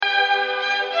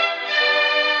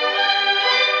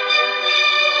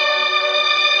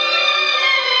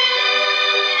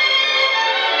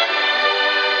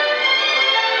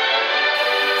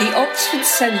Oxford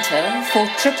Centre for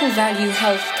Triple Value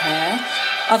Healthcare,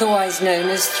 otherwise known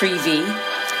as 3V,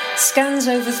 scans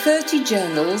over 30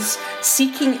 journals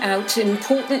seeking out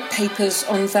important papers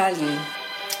on value.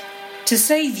 To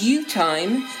save you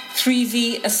time,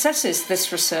 3V assesses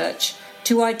this research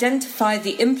to identify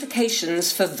the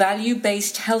implications for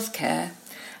value-based healthcare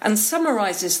and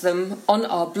summarises them on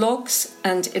our blogs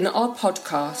and in our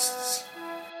podcasts.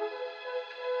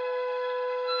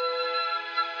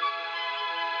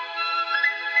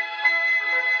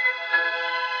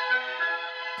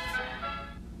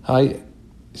 Hi,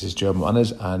 this is Joe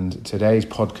Manners, and today's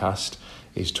podcast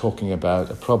is talking about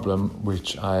a problem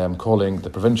which I am calling the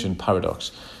prevention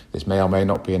paradox. This may or may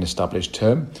not be an established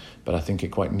term, but I think it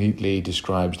quite neatly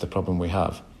describes the problem we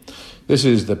have. This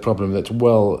is the problem that's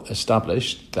well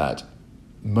established, that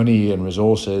money and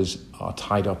resources are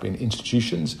tied up in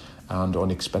institutions and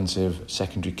on expensive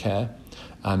secondary care.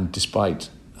 And despite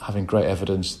having great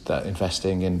evidence that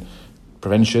investing in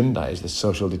prevention, that is the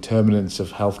social determinants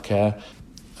of healthcare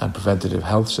and preventative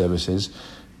health services,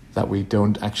 that we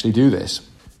don't actually do this.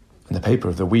 And the paper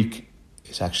of the week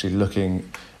is actually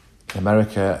looking in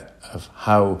America of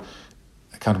how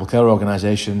accountable care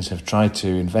organisations have tried to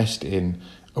invest in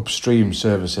upstream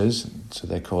services, so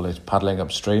they call it paddling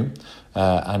upstream,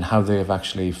 and how they have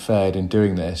actually fared in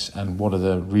doing this, and what are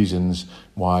the reasons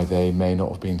why they may not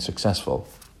have been successful.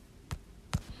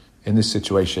 In this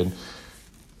situation,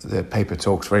 the paper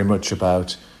talks very much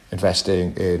about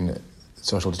investing in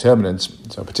social determinants,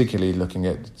 so particularly looking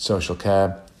at social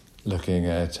care, looking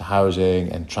at housing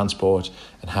and transport,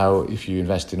 and how if you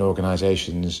invest in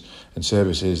organisations and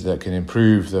services that can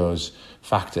improve those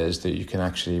factors, that you can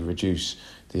actually reduce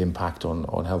the impact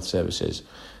on health services.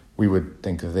 We would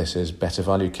think of this as better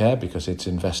value care because it's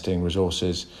investing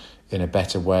resources in a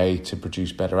better way to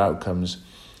produce better outcomes.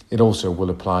 It also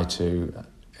will apply to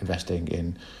investing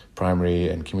in primary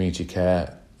and community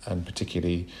care, and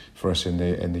particularly for us in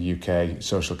the UK,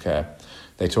 social care.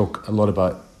 They talk a lot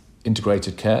about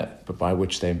integrated care, but by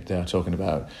which they are talking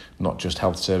about not just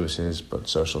health services, but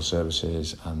social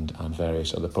services and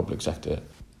various other public sector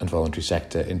and voluntary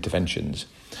sector interventions.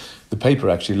 The paper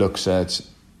actually looks at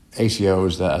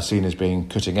ACOs that are seen as being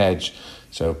cutting edge,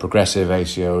 so progressive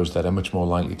ACOs that are much more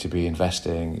likely to be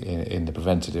investing in the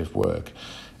preventative work.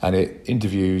 And it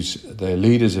interviews the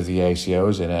leaders of the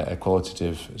ACOs in a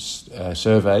qualitative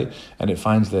survey, and it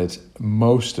finds that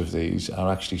most of these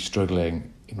are actually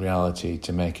struggling in reality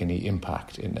to make any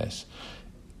impact in this.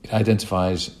 It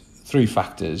identifies 3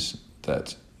 factors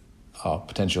that are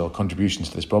potential contributions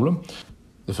to this problem.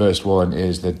 The first one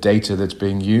is the data that's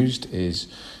being used is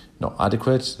not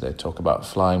adequate. They talk about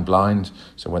flying blind,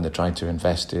 so when they're trying to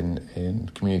invest in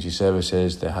community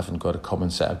services, they haven't got a common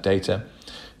set of data.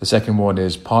 The second one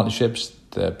is partnerships.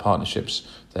 The partnerships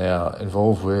they are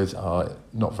involved with are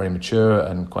not very mature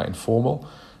and quite informal,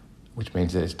 which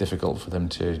means that it's difficult for them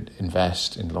to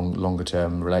invest in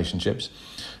longer-term relationships.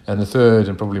 And the third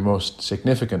and probably most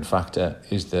significant factor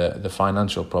is the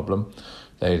financial problem.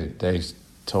 They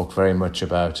talk very much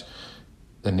about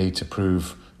the need to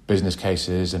prove business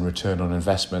cases and return on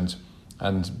investment.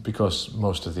 And because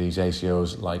most of these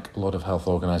ACOs, like a lot of health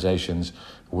organisations,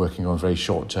 are working on very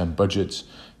short-term budgets,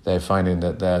 they're finding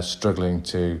that they're struggling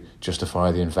to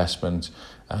justify the investment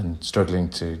and struggling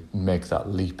to make that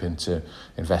leap into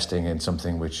investing in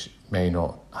something which may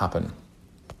not happen.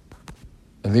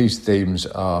 And these themes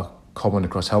are common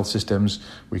across health systems.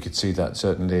 We could see that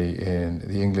certainly in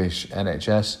the English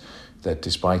NHS, that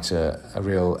despite a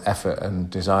real effort and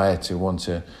desire to want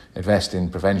to invest in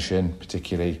prevention,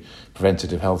 particularly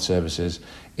preventative health services,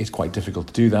 it's quite difficult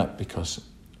to do that because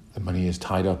the money is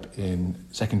tied up in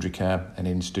secondary care and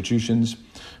institutions.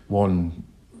 One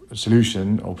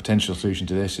solution or potential solution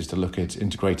to this is to look at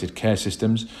integrated care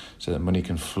systems so that money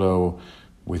can flow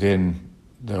within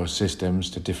those systems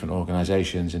to different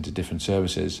organisations and to different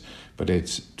services. But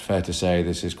it's fair to say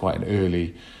this is quite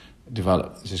early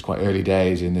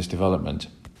days in this development.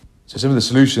 So some of the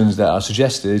solutions that are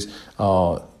suggested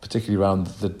are particularly around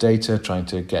the data, trying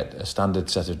to get a standard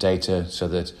set of data so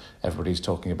that everybody's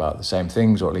talking about the same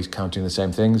things, or at least counting the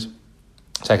same things.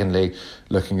 Secondly,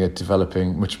 looking at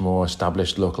developing much more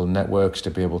established local networks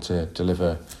to be able to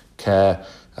deliver care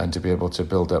and to be able to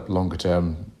build up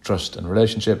longer-term trust and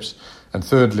relationships. And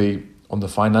thirdly, on the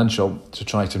financial, to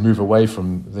try to move away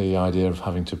from the idea of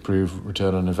having to prove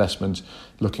return on investment,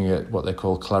 looking at what they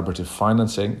call collaborative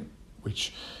financing,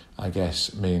 which I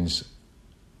guess means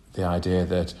the idea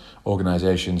that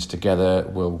organisations together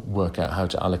will work out how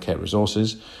to allocate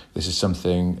resources. This is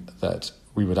something that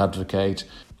we would advocate.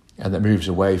 and that moves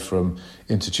away from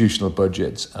institutional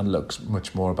budgets and looks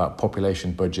much more about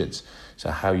population budgets.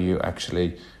 So how you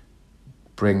actually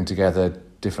bring together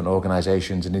different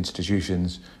organisations and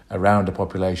institutions around a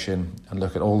population and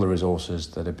look at all the resources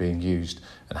that are being used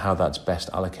and how that's best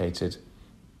allocated.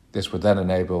 This would then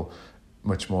enable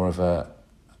much more of an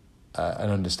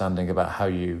understanding about how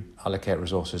you allocate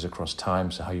resources across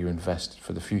time, so how you invest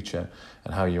for the future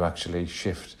and how you actually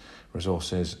shift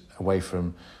resources away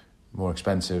from more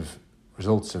expensive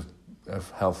results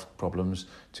of health problems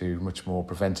to much more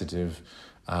preventative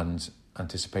and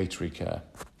anticipatory care.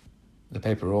 The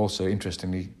paper also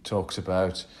interestingly talks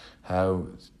about how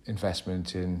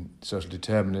investment in social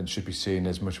determinants should be seen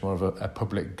as much more of a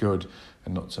public good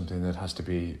and not something that has to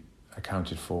be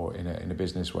accounted for in a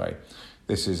business way.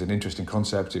 This is an interesting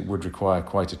concept. It would require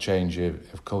quite a change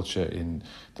of culture in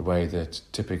the way that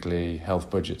typically health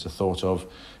budgets are thought of,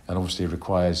 and obviously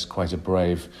requires quite a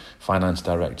brave finance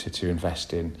director to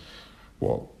invest in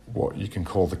what you can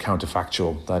call the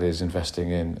counterfactual, that is,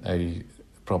 investing in a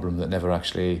problem that never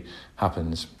actually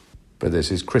happens. But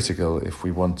this is critical if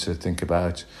we want to think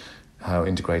about how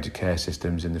integrated care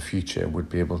systems in the future would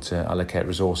be able to allocate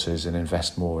resources and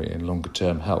invest more in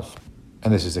longer-term health.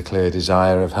 And this is a clear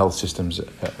desire of health systems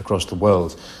across the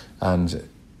world, and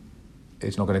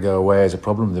it's not going to go away as a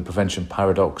problem. The prevention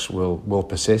paradox will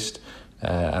persist,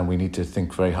 and we need to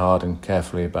think very hard and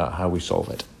carefully about how we solve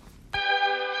it.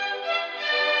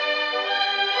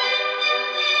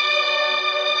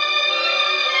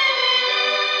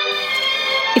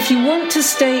 If you want to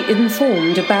stay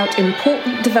informed about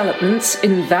important developments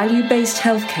in value-based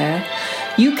healthcare,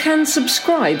 you can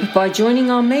subscribe by joining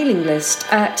our mailing list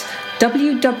at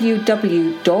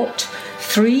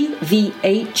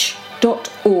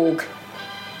www.3vh.org.